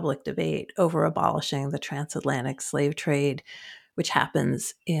the public debate over abolishing the transatlantic slave trade, which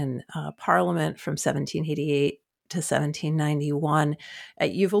happens in Parliament from 1788 to 1791.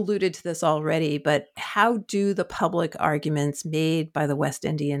 You've alluded to this already, but how do the public arguments made by the West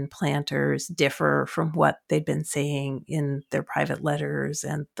Indian planters differ from what they'd been saying in their private letters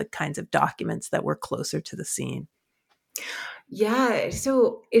and the kinds of documents that were closer to the scene? Yeah,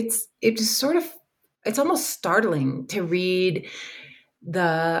 so it's almost startling to read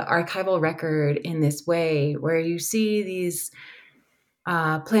the archival record in this way, where you see these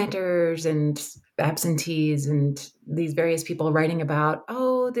planters and absentees and these various people writing about,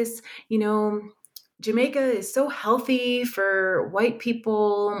 oh, this, Jamaica is so healthy for white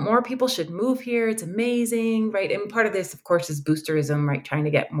people. More people should move here. It's amazing, right? And part of this, of course, is boosterism, right? Trying to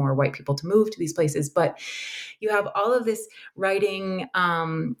get more white people to move to these places. But you have all of this writing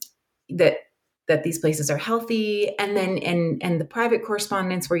that these places are healthy, and then and the private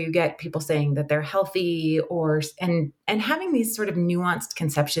correspondence where you get people saying that they're healthy, and having these sort of nuanced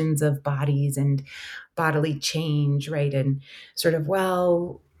conceptions of bodies and bodily change, right? And sort of,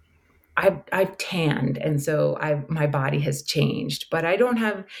 well, I've tanned, and so my body has changed, but I don't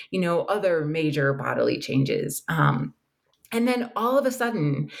have, other major bodily changes. And then all of a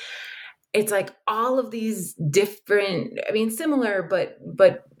sudden, it's like all of these different, similar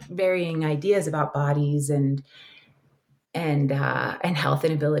but varying ideas about bodies and health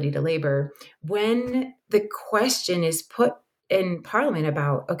and ability to labor. When the question is put in Parliament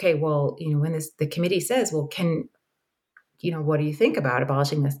about, okay, well, when the committee says, well, what do you think about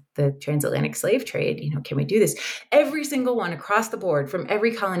abolishing the transatlantic slave trade? Can we do this? Every single one across the board from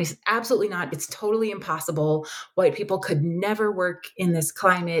every colony says, absolutely not. It's totally impossible. White people could never work in this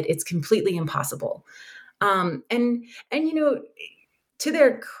climate. It's completely impossible. And to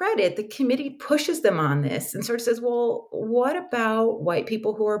their credit, the committee pushes them on this and sort of says, well, what about white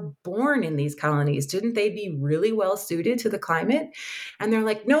people who are born in these colonies? Shouldn't they be really well suited to the climate? And they're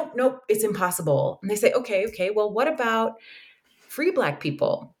like, nope, it's impossible. And they say, okay, well, what about free Black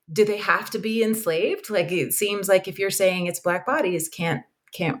people? Do they have to be enslaved? Like, it seems like if you're saying it's Black bodies, can't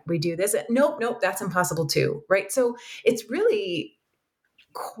we do this? Nope, that's impossible too, right? So it's really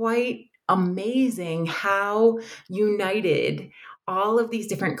quite amazing how united all of these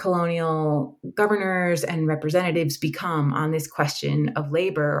different colonial governors and representatives become on this question of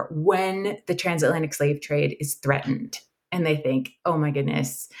labor when the transatlantic slave trade is threatened. And they think, oh my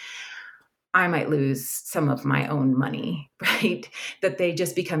goodness, I might lose some of my own money, right? That they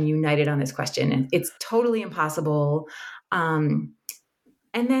just become united on this question. And it's totally impossible. And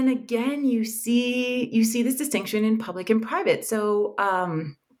then again, you see this distinction in public and private. So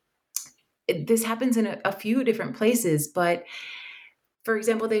this happens in a few different places, but for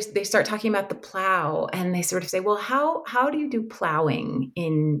example, they start talking about the plow, and they sort of say, well, how do you do plowing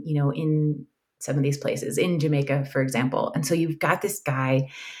in some of these places, in Jamaica, for example? And so you've got this guy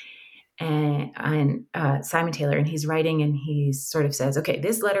and Simon Taylor, and he's writing, and he sort of says, okay,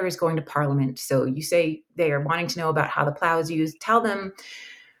 this letter is going to Parliament. So you say they are wanting to know about how the plow is used. Tell them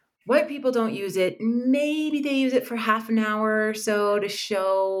white people don't use it. Maybe they use it for half an hour or so to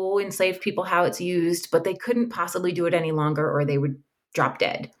show enslaved people how it's used, but they couldn't possibly do it any longer or they would drop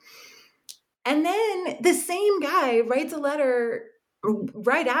dead. And then the same guy writes a letter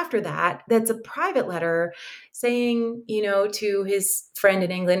right after that's a private letter saying, to his friend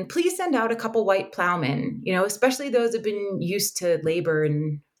in England, please send out a couple white plowmen, especially those who've been used to labor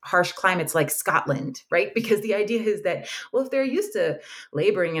in harsh climates like Scotland, right? Because the idea is that, well, if they're used to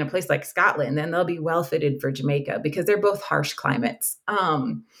laboring in a place like Scotland, then they'll be well fitted for Jamaica because they're both harsh climates.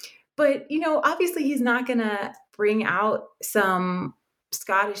 But, obviously he's not going to bring out some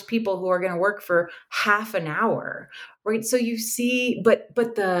Scottish people who are going to work for half an hour, right? So you see, but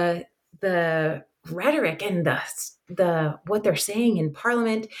the rhetoric and the what they're saying in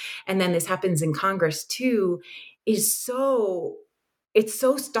Parliament, and then this happens in Congress too, is it's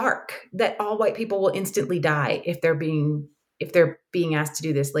so stark that all white people will instantly die if they're being asked to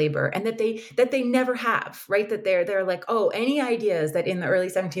do this labor, and that they never have, right? That they're like, oh, any ideas that in the early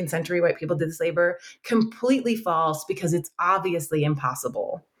 17th century white people did this labor, completely false, because it's obviously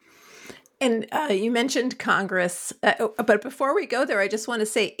impossible. And you mentioned Congress, but before we go there, I just want to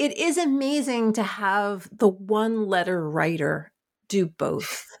say it is amazing to have the one letter writer do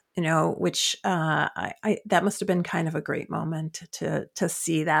both. Which that must have been kind of a great moment to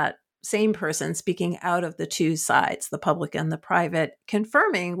see that same person speaking out of the two sides, the public and the private,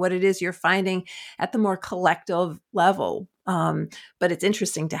 confirming what it is you're finding at the more collective level. But it's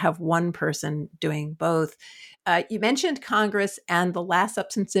interesting to have one person doing both. You mentioned Congress, and the last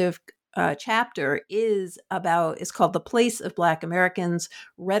substantive chapter is called The Place of Black Americans,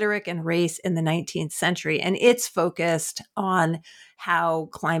 Rhetoric and Race in the 19th Century. And it's focused on how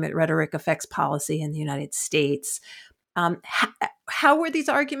climate rhetoric affects policy in the United States. How were these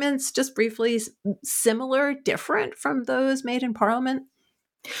arguments, just briefly, similar, different from those made in Parliament?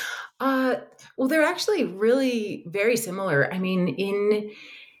 Well, they're actually really very similar. I mean,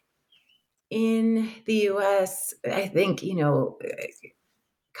 in the U.S., I think,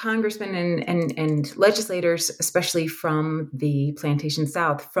 congressmen and legislators, especially from the Plantation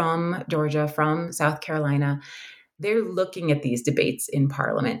South, from Georgia, from South Carolina, they're looking at these debates in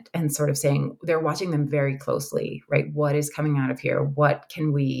Parliament and sort of saying, they're watching them very closely, right? What is coming out of here? What's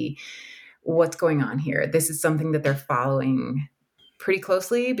going on here? This is something that they're following pretty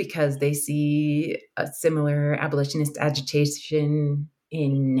closely because they see a similar abolitionist agitation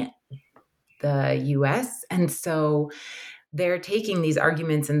in the US. And so they're taking these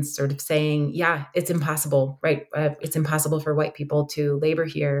arguments and sort of saying, yeah, it's impossible, right? It's impossible for white people to labor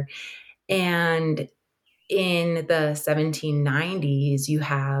here. And in the 1790s, you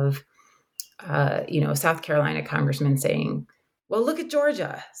have, South Carolina congressmen saying, well, look at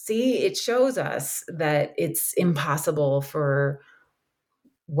Georgia. See, it shows us that it's impossible for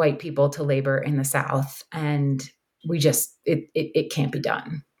white people to labor in the South. And it can't be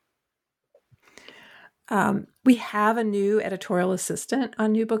done. We have a new editorial assistant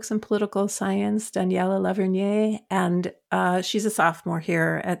on New Books in Political Science, Daniela Lavernier, and she's a sophomore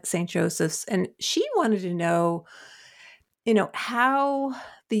here at St. Joseph's. And she wanted to know, how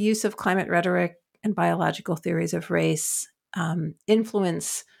the use of climate rhetoric and biological theories of race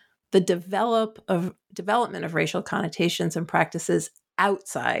influence the development of racial connotations and practices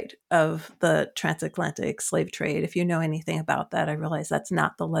outside of the transatlantic slave trade. If you know anything about that, I realize that's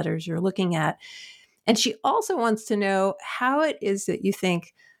not the letters you're looking at. And she also wants to know how it is that you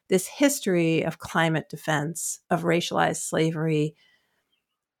think this history of climate defense, of racialized slavery,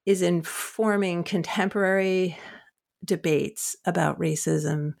 is informing contemporary debates about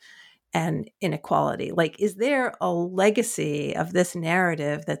racism and inequality. Like, is there a legacy of this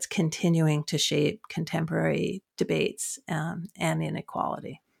narrative that's continuing to shape contemporary debates and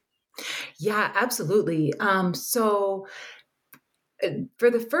inequality? Yeah, absolutely. So for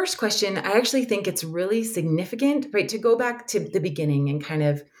the first question, I actually think it's really significant, right, to go back to the beginning and kind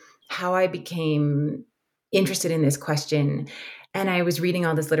of how I became interested in this question. And I was reading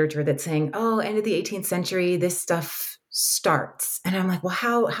all this literature that's saying, oh, end of the 18th century, this stuff starts. And I'm like, well,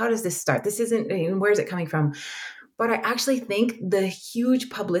 how does this start? This isn't, where's it coming from? But I actually think the huge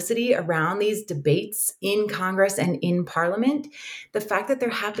publicity around these debates in Congress and in Parliament, the fact that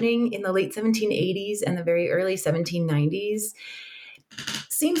they're happening in the late 1780s and the very early 1790s,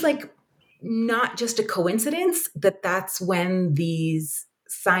 seems like not just a coincidence that that's when these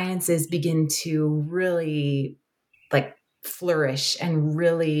sciences begin to really like flourish and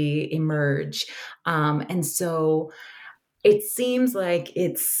really emerge. And so it seems like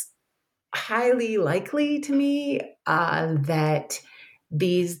it's highly likely to me that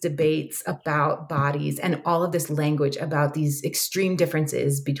these debates about bodies and all of this language about these extreme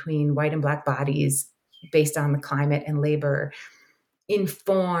differences between white and Black bodies based on the climate and labor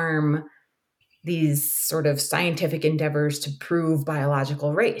inform these sort of scientific endeavors to prove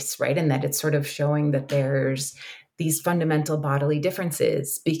biological race, right? And that it's sort of showing that there's these fundamental bodily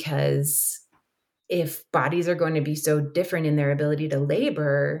differences, because if bodies are going to be so different in their ability to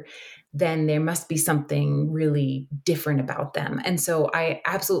labor, then there must be something really different about them. And so I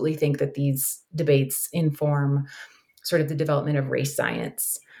absolutely think that these debates inform sort of the development of race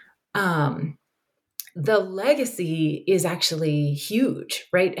science. The legacy is actually huge,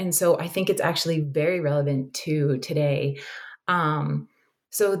 right? And so I think it's actually very relevant to today.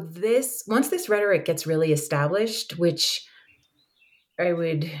 So once this rhetoric gets really established, which I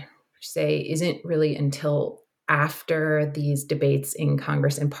would say isn't really until after these debates in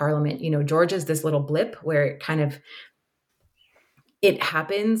Congress and Parliament. Georgia's this little blip where it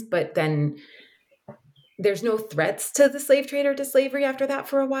happens, but then there's no threats to the slave trade or to slavery after that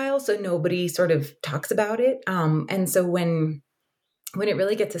for a while. So nobody sort of talks about it. And so when it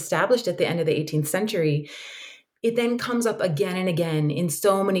really gets established at the end of the 18th century, it then comes up again and again in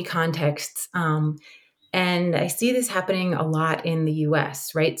so many contexts. And I see this happening a lot in the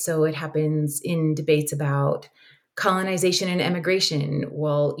US, right? So it happens in debates about colonization and emigration.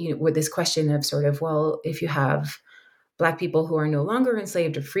 Well, with this question of sort of, well, if you have Black people who are no longer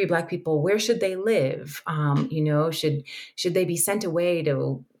enslaved or free Black people, where should they live? Should they be sent away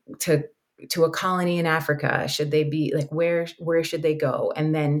to a colony in Africa? Should they be like, where should they go?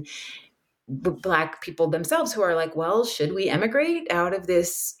 And then Black people themselves who are like, well, should we emigrate out of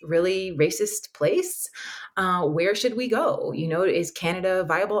this really racist place? Where should we go? Is Canada a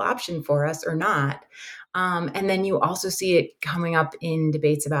viable option for us or not? And then you also see it coming up in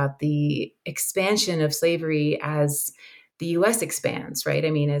debates about the expansion of slavery as the US expands, right?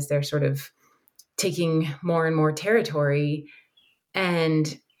 I mean, as they're sort of taking more and more territory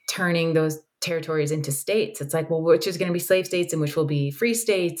and turning those territories into states. It's like, well, which is going to be slave states and which will be free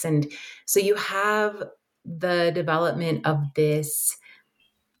states? And so you have the development of this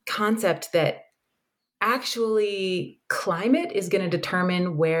concept that actually climate is going to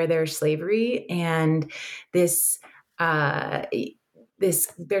determine where there's slavery, and there's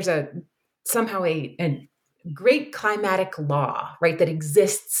somehow a great climatic law, right, that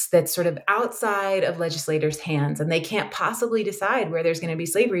exists that's sort of outside of legislators' hands, and they can't possibly decide where there's going to be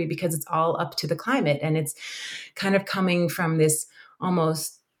slavery because it's all up to the climate, and it's kind of coming from this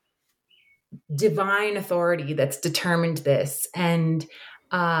almost divine authority that's determined this. And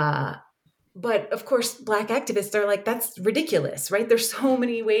but of course, Black activists are like, that's ridiculous, right? There's so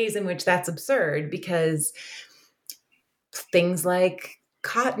many ways in which that's absurd, because things like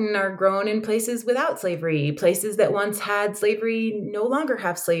cotton are grown in places without slavery. Places that once had slavery no longer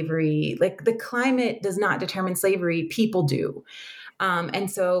have slavery. Like, the climate does not determine slavery, people do. And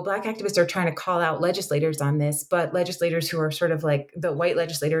so Black activists are trying to call out legislators on this, but legislators who are sort of like the white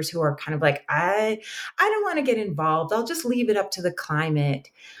legislators who are kind of like, I don't want to get involved. I'll just leave it up to the climate.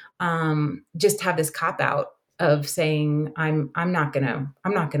 Just have this cop out of saying, I'm not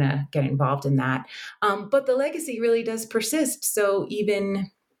gonna get involved in that. But the legacy really does persist. So even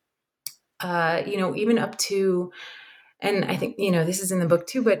up to, and I think, this is in the book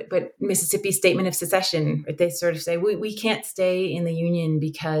too, but Mississippi's Statement of Secession, they sort of say, we can't stay in the Union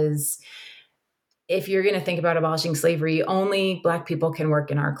because if you're going to think about abolishing slavery, only Black people can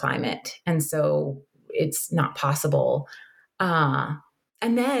work in our climate. And so it's not possible.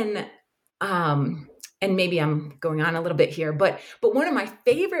 And then, and maybe I'm going on a little bit here, but one of my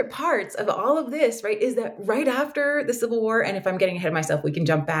favorite parts of all of this, right, is that right after the Civil War, and if I'm getting ahead of myself, we can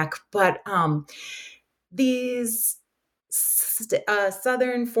jump back, but these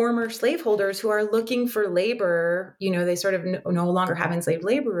Southern former slaveholders who are looking for labor, they sort of no longer have enslaved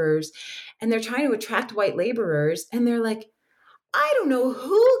laborers, and they're trying to attract white laborers, and they're like, I don't know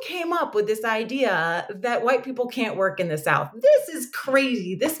who came up with this idea that white people can't work in the South. This is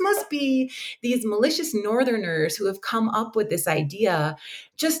crazy. This must be these malicious Northerners who have come up with this idea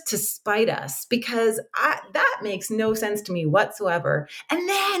just to spite us, because that makes no sense to me whatsoever. And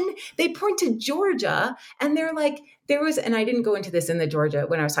then they point to Georgia, and they're like, and I didn't go into this in the Georgia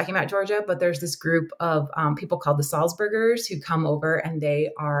when I was talking about Georgia, but there's this group of people called the Salzburgers who come over, and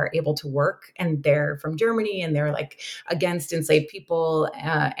they are able to work, and they're from Germany, and they're like against enslaved people.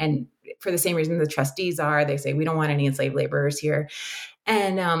 And for the same reason the trustees are, they say, we don't want any enslaved laborers here.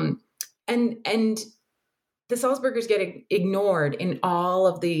 And the Salzburgers get ignored in all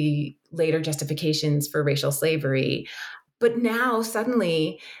of the later justifications for racial slavery. But now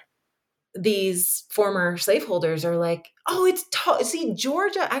suddenly these former slaveholders are like, oh, see,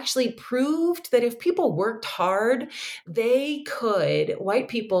 Georgia actually proved that if people worked hard, white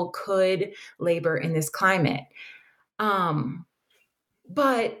people could labor in this climate.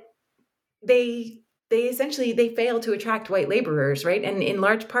 But they essentially fail to attract white laborers, right? And in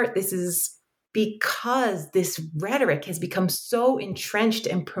large part, this is because this rhetoric has become so entrenched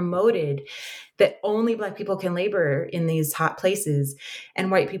and promoted that only Black people can labor in these hot places,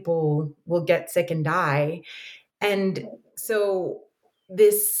 and white people will get sick and die. And so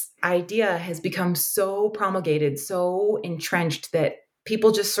this idea has become so promulgated, so entrenched, that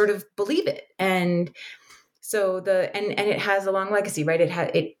people just sort of believe it. And so and it has a long legacy, right?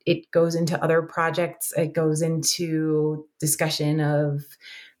 It goes into other projects. It goes into discussion of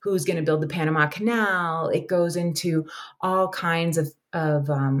who's going to build the Panama Canal. It goes into all kinds of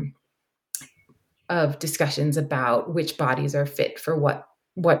discussions about which bodies are fit for what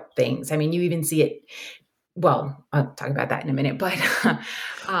things. I mean, you even see it. Well, I'll talk about that in a minute, but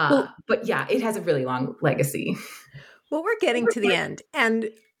yeah, it has a really long legacy. Well, we're getting to the end, and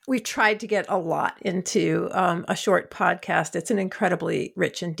we've tried to get a lot into a short podcast. It's an incredibly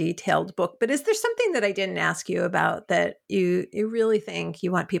rich and detailed book. But is there something that I didn't ask you about that you really think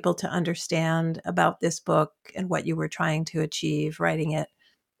you want people to understand about this book and what you were trying to achieve writing it?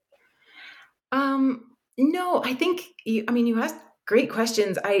 No, I think you asked great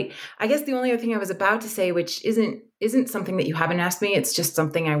questions. I guess the only other thing I was about to say, which isn't something that you haven't asked me, it's just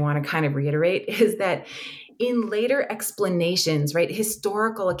something I want to kind of reiterate, is that in later explanations, right,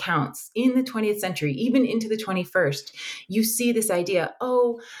 historical accounts in the 20th century, even into the 21st, you see this idea,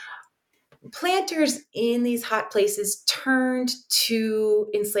 planters in these hot places turned to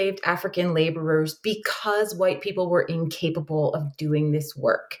enslaved African laborers because white people were incapable of doing this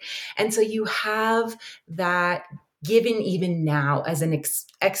work. And so you have that given even now as an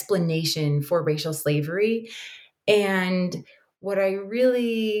explanation for racial slavery. And what I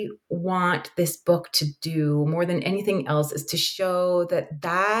really want this book to do more than anything else is to show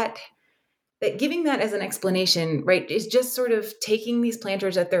that that giving that as an explanation, right, is just sort of taking these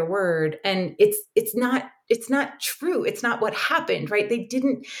planters at their word. And it's not true. It's not what happened, right? They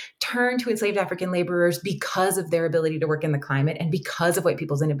didn't turn to enslaved African laborers because of their ability to work in the climate and because of white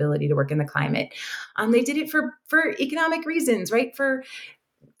people's inability to work in the climate. They did it for economic reasons, right? For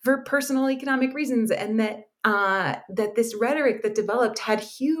personal economic reasons. And that this rhetoric that developed had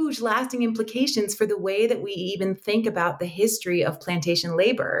huge lasting implications for the way that we even think about the history of plantation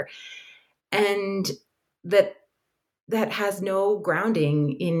labor. And that has no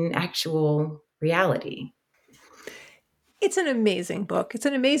grounding in actual reality. It's an amazing book. It's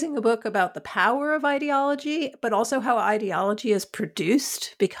an amazing book about the power of ideology, but also how ideology is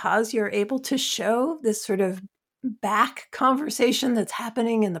produced, because you're able to show this sort of back conversation that's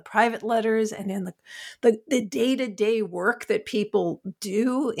happening in the private letters and in the day-to-day work that people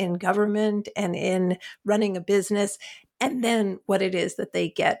do in government and in running a business. And then what it is that they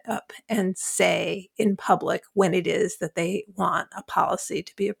get up and say in public when it is that they want a policy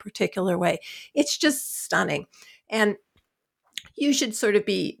to be a particular way. It's just stunning. And you should sort of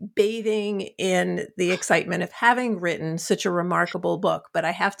be bathing in the excitement of having written such a remarkable book. But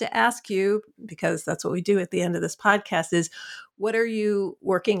I have to ask you, because that's what we do at the end of this podcast, is what are you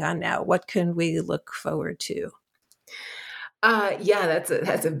working on now? What can we look forward to? Yeah, that's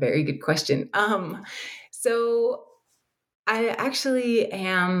a very good question. So I actually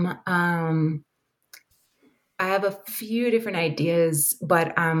am, I have a few different ideas,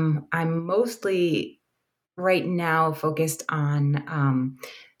 but I'm mostly right now focused on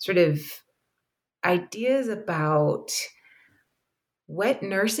sort of ideas about wet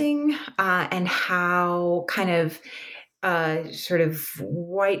nursing and how kind of sort of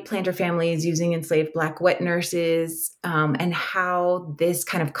white planter families using enslaved Black wet nurses, and how this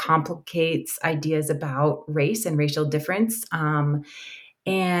kind of complicates ideas about race and racial difference,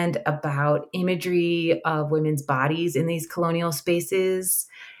 and about imagery of women's bodies in these colonial spaces.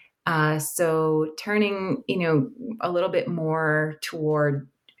 So turning, a little bit more toward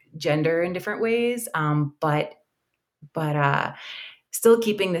gender in different ways, but still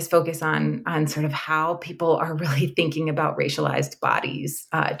keeping this focus on sort of how people are really thinking about racialized bodies,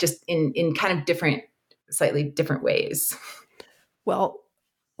 just in kind of slightly different ways. Well,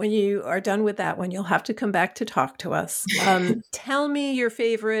 when you are done with that one, you'll have to come back to talk to us. Tell me your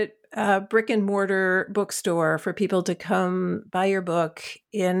favorite brick and mortar bookstore for people to come buy your book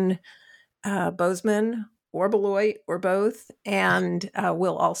in Bozeman or Beloit or both. And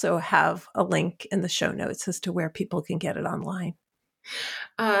we'll also have a link in the show notes as to where people can get it online.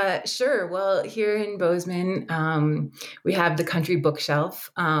 Sure. Well, here in Bozeman, we have the Country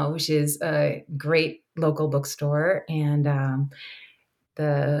Bookshelf, which is a great local bookstore, and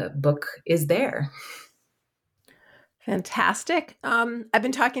the book is there. Fantastic. I've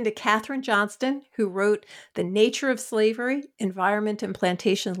been talking to Katherine Johnston, who wrote The Nature of Slavery, Environment and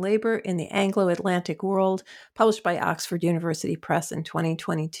Plantation Labor in the Anglo-Atlantic World, published by Oxford University Press in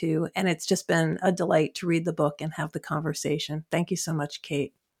 2022. And it's just been a delight to read the book and have the conversation. Thank you so much,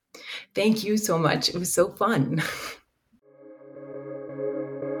 Kate. Thank you so much. It was so fun.